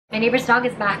My neighbor's dog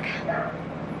is back.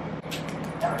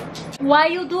 Why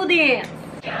you do this?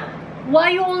 Why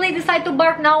you only decide to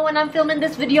bark now when I'm filming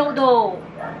this video though?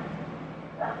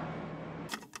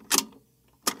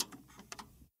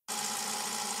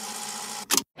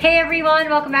 Hey everyone,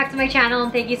 welcome back to my channel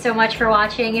and thank you so much for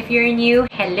watching. If you're new,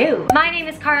 hello. My name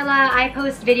is Karla. I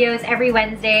post videos every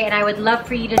Wednesday and I would love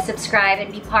for you to subscribe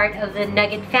and be part of the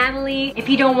Nugget family. If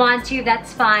you don't want to,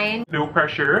 that's fine. No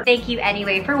pressure. Thank you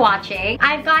anyway for watching.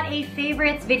 I've got a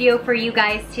favorites video for you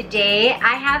guys today.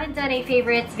 I haven't done a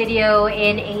favorites video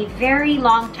in a very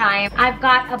long time. I've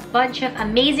got a bunch of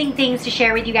amazing things to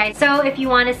share with you guys. So if you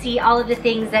want to see all of the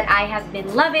things that I have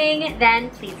been loving, then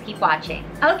please keep watching.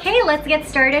 Okay, let's get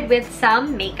started with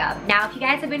some makeup. Now, if you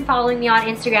guys have been following me on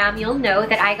Instagram, you'll know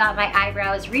that I got my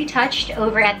eyebrows retouched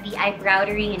over at the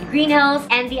Eyebrowdery in Green Hills,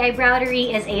 and the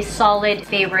Eyebrowdery is a solid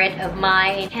favorite of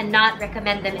mine. Cannot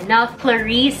recommend them enough.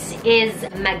 Clarice is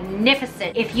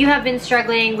magnificent. If you have been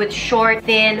struggling with short,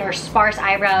 thin, or sparse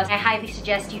eyebrows, I highly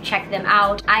suggest you check them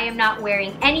out. I am not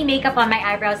wearing any makeup on my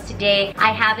eyebrows today.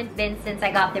 I haven't been since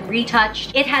I got them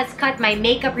retouched. It has cut my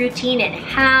makeup routine in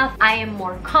half. I am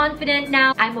more confident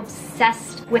now. I'm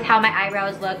obsessed with how my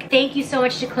eyebrows look. Thank you so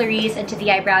much to Clarice and to the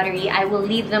Eyebrowdery. I will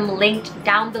leave them linked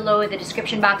down below in the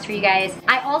description box for you guys.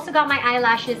 I also got my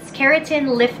eyelashes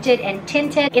keratin lifted and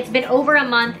tinted. It's been over a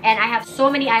month and I have so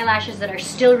many eyelashes that are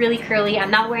still really curly. I'm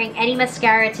not wearing any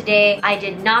mascara today. I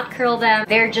did not curl them.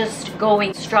 They're just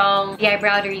going strong. The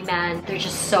Eyebrowdery, man, they're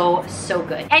just so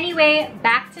good. Anyway,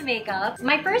 back to makeup.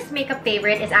 My first makeup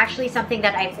favorite is actually something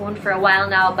that I've owned for a while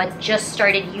now but just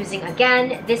started using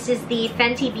again. This is the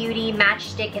Fenty Beauty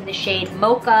Matchstick in the shade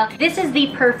Mocha. This is the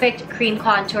perfect cream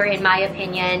contour in my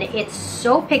opinion. It's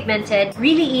so pigmented,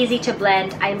 really easy to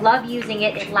blend. I love using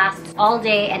it. It lasts all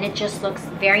day and it just looks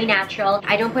very natural.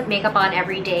 I don't put makeup on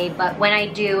every day, but when I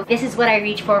do, this is what I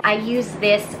reach for. I use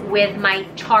this with my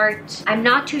Tarte. I'm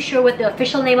not too sure what the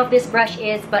official name of this brush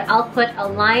is, but I'll put a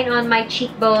line on my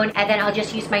cheekbone and then I'll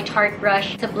just use my Tarte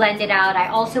brush to blend it out. I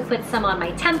also put some on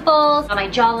my temples, on my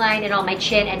jawline, and on my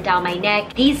chin and down my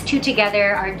neck. These two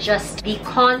together are just the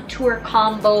contour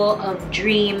combo of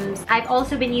dreams. I've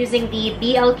also been using the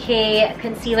BLK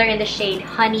concealer in the shade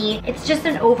Honey. It's just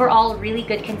an overall really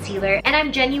good concealer and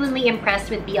I'm genuinely impressed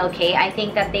with BLK. I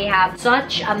think that they have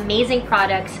such amazing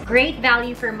products, great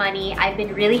value for money. I've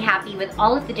been really happy with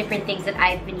all of the different things that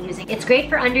I've been using. It's great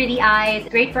for under the eyes,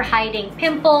 great for hiding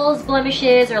pimples,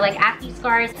 blemishes, or like acne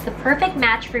scars. It's the perfect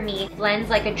match for me. It blends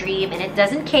like a dream and it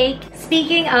doesn't cake.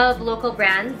 Speaking of local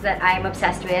brands that I'm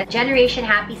obsessed with, Generation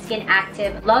Happy Skin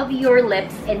Active Love Your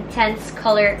Lips Intense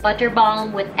Color Butter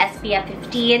Balm with SPF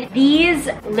 15. These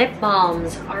lip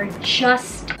balms are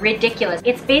just ridiculous.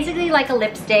 It's basically like a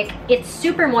lipstick. It's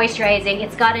super moisturizing.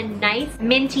 It's got a nice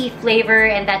minty flavor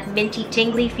and that minty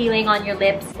tingly feeling on your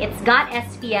lips. It's got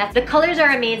SPF. The colors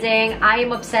are amazing. I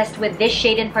am obsessed with this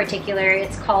shade in particular.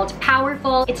 It's called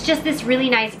Powerful. It's just this really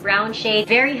nice brown shade.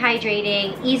 Very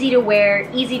hydrating, easy to wear,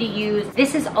 easy to use.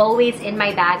 This is always in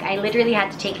my bag. I literally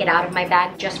had to take it out of my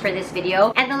bag just for this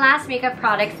video. And the last makeup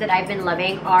products that I've been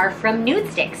loving are from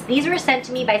Nude Sticks. These were sent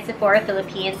to me by Sephora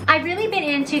Philippines. I've really been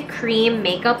into cream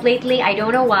makeup lately. I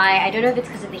don't know why. I don't know if it's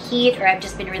because of the heat or I've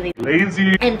just been really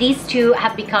lazy. And these two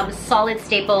have become solid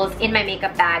staples in my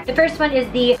makeup bag. The first one is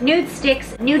the Nude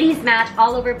Sticks Nudies Matte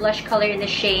All Over Blush Color in the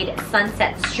shade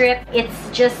Sunset Strip. It's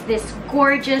just this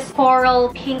gorgeous coral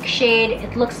pink shade.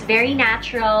 It looks very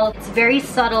natural. It's very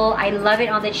subtle. I love it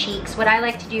on the cheeks. What I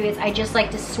like to do is I just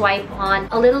like to swipe on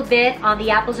a little bit on the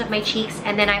apples of my cheeks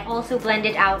and then I also blend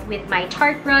it out with my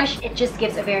Tarte brush. It just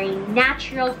gives a very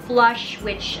natural flush,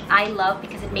 which I love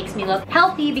because it makes me look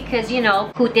healthy because, you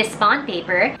know, kutis bond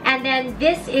paper. And then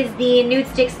this is the Nude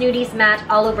Sticks Nudies Matte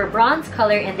All Over Bronze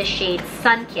Color in the shade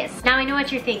Sunkissed. Now I know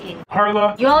what you're thinking.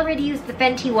 Karla, you already used the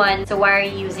Fenty one, so why are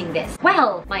you using this?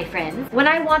 Well, my friends, when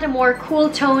I want a more cool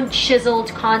toned chiseled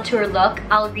contour look,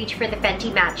 I'll reach for the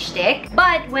Fenty Matchstick.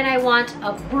 But when I want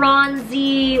a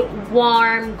bronzy,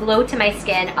 warm glow to my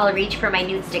skin, I'll reach for my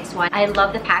Nude Sticks one. I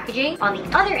love the packaging. On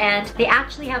the other end, they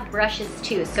actually have brushes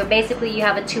too. So basically you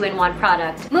have a 2-in-1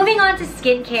 product. Moving on to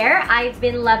skincare, I've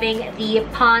been loving the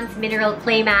Pond's Mineral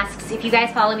Clay Masks. If you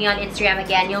guys follow me on Instagram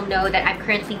again, you'll know that I'm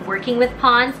currently working with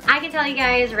Pond's. I can tell you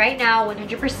guys right now,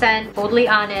 100%, totally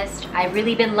honest, I've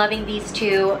really been loving these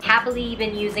two. Happily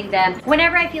been using them.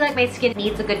 Whenever I feel like my skin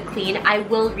needs a good clean, I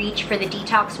will reach for the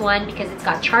detox one because it's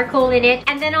got charcoal in it.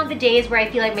 And then on the days where I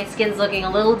feel like my skin's looking a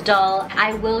little dull,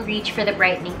 I will reach for the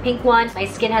brightening pink one. My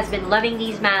skin has been loving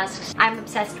these masks. I'm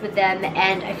obsessed with them,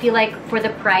 and I feel like for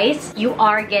the price, you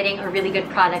are getting a really good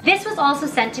product. This was also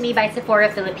sent to me by Sephora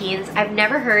Philippines. I've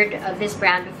never heard of this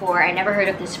brand before. I never heard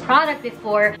of this product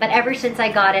before, but ever since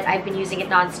I got it, I've been using it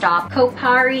nonstop.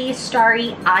 Kopari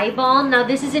Starry Eye Balm. Now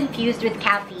this is infused with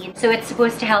caffeine, so it's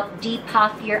supposed to help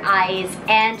depuff your eyes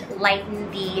and lighten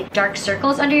the dark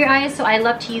circles under your eyes. So I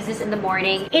love to use this in the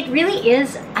morning. It really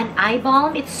is an eye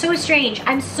balm. It's so strange.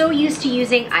 I'm so used to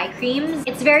using eye creams.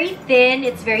 It's very thin,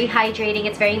 it's very hydrating,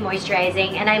 it's very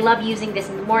moisturizing, and I love using this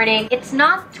in the morning. It's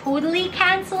not totally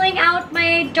canceling out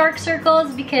my dark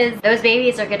circles because those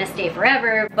babies are gonna stay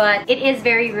forever, but it is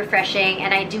very refreshing,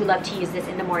 and I do love to use this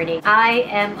in the morning. I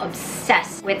am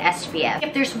obsessed with SPF.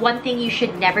 If there's one thing you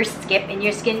should never skip in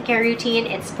your skincare routine,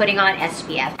 it's putting on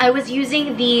SPF. I was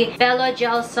using the Bella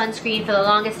Gel sunscreen for the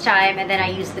longest time, and then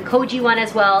I used the Koji one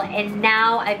as well, and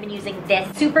now I've been using this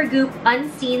Supergoop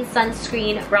Unseen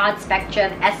Sunscreen Broad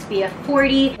Spectrum SPF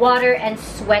 40, water and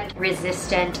sweat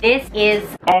resistant. This is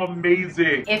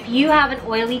amazing. If you have an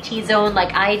oily T-zone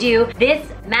like I do, this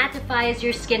mattifies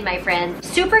your skin, my friend.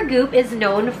 Supergoop is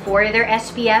known for their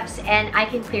SPFs, and I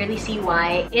can clearly see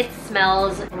why. It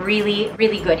smells really,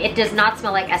 really good. It does not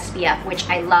smell like SPF, which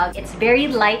I love. It's very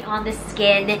light on the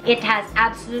skin. It has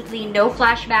absolutely no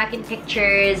flashback in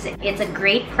pictures. It's a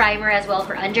great primer as well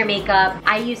for under makeup.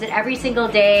 I use it every single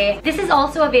day. This is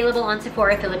also available on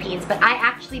Sephora Philippines, but I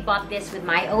actually bought this with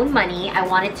my own money. I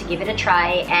wanted to give it a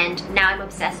try, and now I'm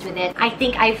obsessed with it. I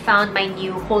think I've found my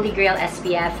new holy grail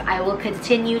SPF. I will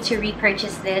continue to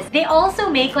repurchase this. They also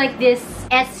make like this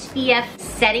SPF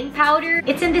setting powder.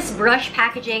 It's in this brush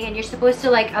packaging, and you're supposed to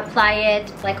like apply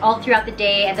it like all throughout the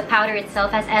day, and the powder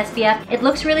itself has SPF. It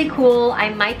looks really cool. I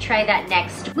might try that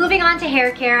next. Moving on to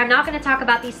hair care. I'm not going to talk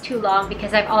about these too long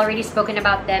because I've already spoken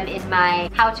about them in my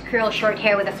how to curl short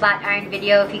hair with a flat iron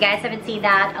video. If you guys haven't seen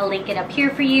that, I'll link it up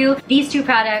here for you. These two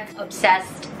products,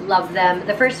 obsessed. Love them.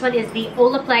 The first one is the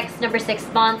Olaplex No. 6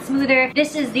 Bond Smoother.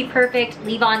 This is the perfect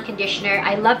leave-on conditioner.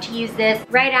 I love to use this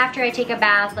right after I take a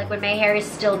bath, like when my hair is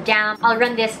still damp. I'll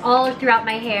run this all throughout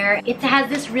my hair. It has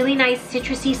this really nice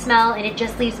citrusy smell, and it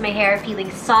just leaves my hair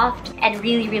feeling soft and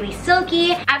really, really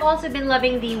silky. I've also been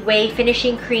loving the Way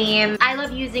Finishing Cream. I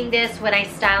love using this when I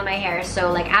style my hair.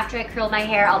 So like after I curl my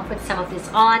hair, I'll put some of this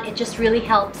on. It just really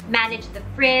helps manage the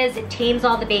frizz. It tames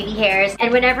all the baby hairs.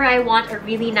 And whenever I want a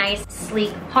really nice,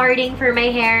 sleek parting for my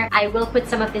hair, I will put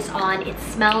some of this on. It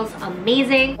smells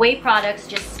amazing. Way products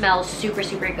just smell super,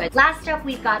 super good. Last up,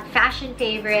 we've got fashion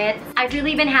favorites. I've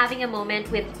really been having a moment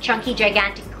with chunky,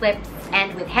 gigantic clips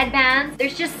and with headbands.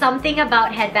 There's just something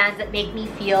about headbands that make me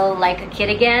feel like a kid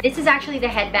again. This is actually the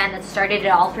headband that started it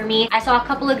all for me. I saw a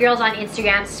couple of girls on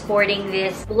Instagram sporting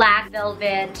this black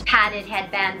velvet padded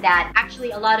headband that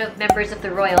actually a lot of members of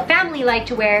the royal family like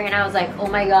to wear, and I was like, oh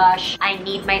my gosh, I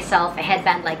need myself a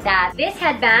headband like that. This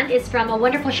headband is from a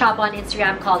wonderful shop on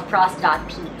Instagram called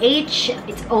frost.ph.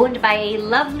 It's owned by a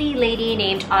lovely lady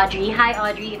named Audrey. Hi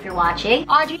Audrey, if you're watching.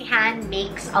 Audrey hand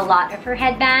makes a lot of her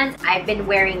headbands. I've been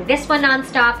wearing this one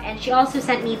nonstop, and she also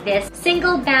sent me this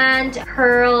single band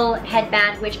pearl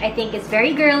headband, which I think is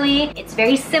very girly. It's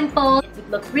very simple. It would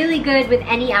look really good with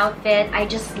any outfit. I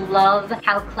just love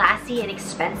how classy and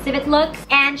expensive it looks.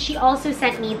 And she also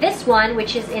sent me this one,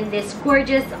 which is in this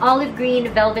gorgeous olive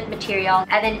green velvet material,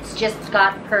 and then it's just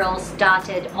got pearls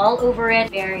dotted all over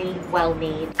it. Very well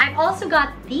made. I've also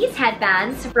got these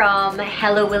headbands from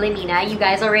Hello Wilhelmina. You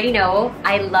guys already know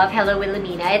I love Hello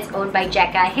Wilhelmina. It's owned by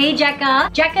Jekka. Hey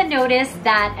Jekka! Jekka noticed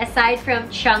that aside from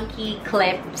chunky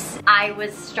clips, I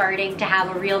was starting to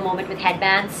have a real moment with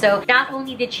headbands. So not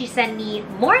only did she send me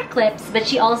more clips, but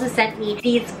she also sent me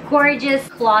these gorgeous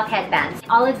cloth headbands.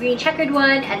 Olive green checkered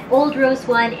one, an old rose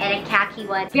one, and a khaki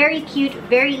one. Very cute,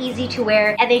 very easy to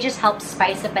wear, and they just help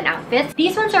spice up an outfit.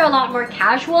 These ones are a lot more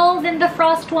casual than the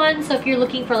Frost ones, so if you're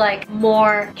looking for like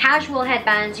more casual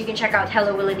headbands, you can check out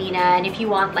Hello Wilhelmina, and if you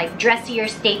want like dressier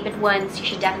statement ones, you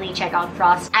should definitely check out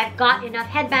Frost. I've got enough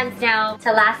headbands now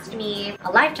to last me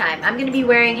a lifetime. I'm gonna be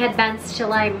wearing headbands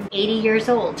till I'm 80 years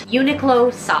old.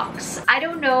 Uniqlo Socks. I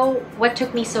don't know what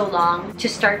took me so long to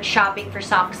start shopping for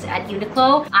socks at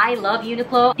Uniqlo. I love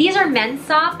Uniqlo. These are men's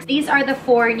socks. These are the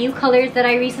 4 new colors that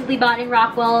I recently bought in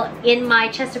Rockwell. In my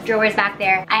chest of drawers back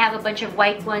there, I have a bunch of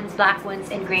white ones, black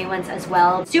ones, and gray ones as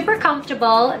well. Super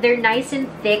comfortable. They're nice and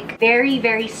thick, very,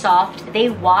 very soft. They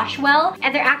wash well,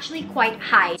 and they're actually quite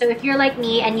high. So if you're like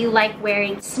me and you like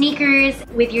wearing sneakers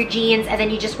with your jeans and then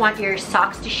you just want your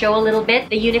socks to show a little bit,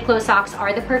 the Uniqlo Uniqlo socks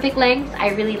are the perfect length. I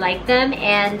really like them,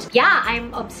 and yeah,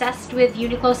 I'm obsessed with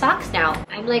Uniqlo socks now.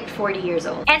 I'm like 40 years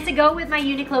old. And to go with my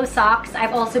Uniqlo socks,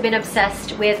 I've also been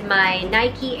obsessed with my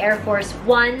Nike Air Force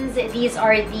Ones. These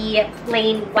are the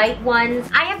plain white ones.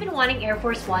 I have been wanting Air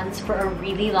Force Ones for a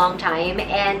really long time,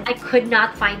 and I could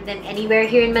not find them anywhere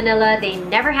here in Manila. They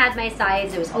never had my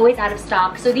size. It was always out of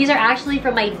stock. So these are actually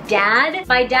from my dad.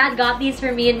 My dad got these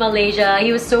for me in Malaysia.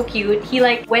 He was so cute. He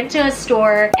like went to a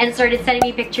store and started sending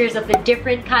me pictures of the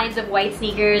different kinds of white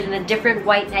sneakers and the different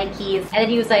white Nikes. And then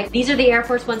he was like, these are the Air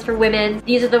Force Ones for women,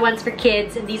 these are the ones for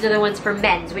kids, and these are the ones for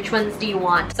men's. Which ones do you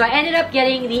want? So I ended up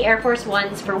getting the Air Force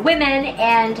Ones for women,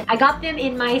 and I got them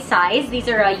in my size. These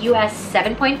are a US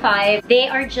 7.5. They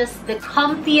are just the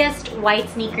comfiest white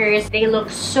sneakers. They look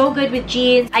so good with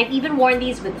jeans. I've even worn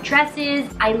these with dresses.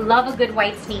 I love a good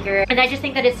white sneaker, and I just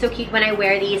think that it's so cute when I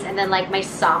wear these and then like my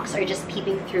socks are just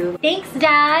peeping through. Thanks,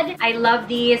 Dad. I love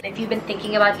these. If you've been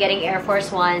thinking about getting Air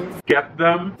Force Ones, get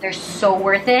them. They're so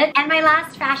worth it. And my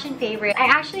last fashion favorite, I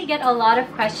actually get a lot of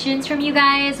questions from you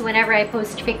guys whenever I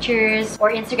post pictures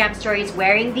or Instagram stories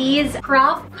wearing these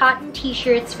crop cotton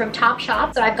t-shirts from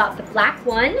Topshop. So I've got the black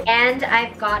one and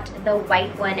I've got the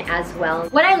white one as well.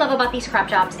 What I love about these crop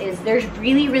tops is they're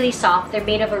really, really soft. They're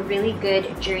made of a really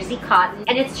good jersey cotton,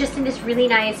 and it's just in this really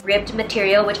nice ribbed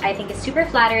material, which I think is super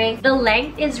flattering. The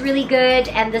length is really good,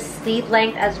 and the sleeve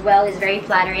length as well is very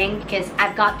flattering because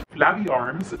I've got flabby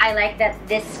arms. I like that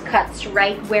this cuts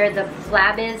right where the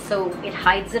flab is, so it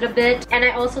hides it a bit. And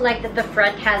I also like that the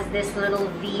front has this little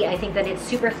V. I think that it's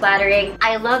super flattering.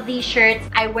 I love these shirts.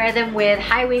 I wear them with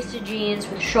high-waisted jeans,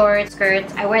 with shorts,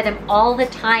 skirts. I wear them all the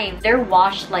time. They're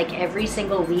washed like every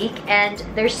single week, and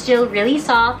they're still really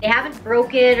soft. They haven't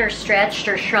broken or stretched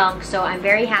or shrunk, so I'm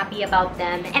very happy about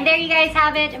them. And there you guys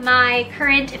have it, my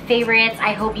current favorites.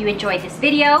 I hope you enjoyed this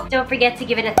video. Don't forget to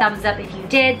give it a thumbs up if you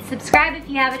did. Subscribe if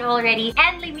you haven't already,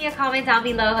 and leave me a comment down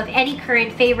below of any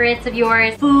current favorites of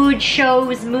yours. Food,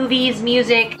 shows, movies,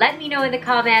 music. Let me know in the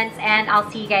comments, and I'll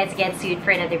see you guys again soon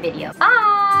for another video.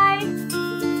 Bye!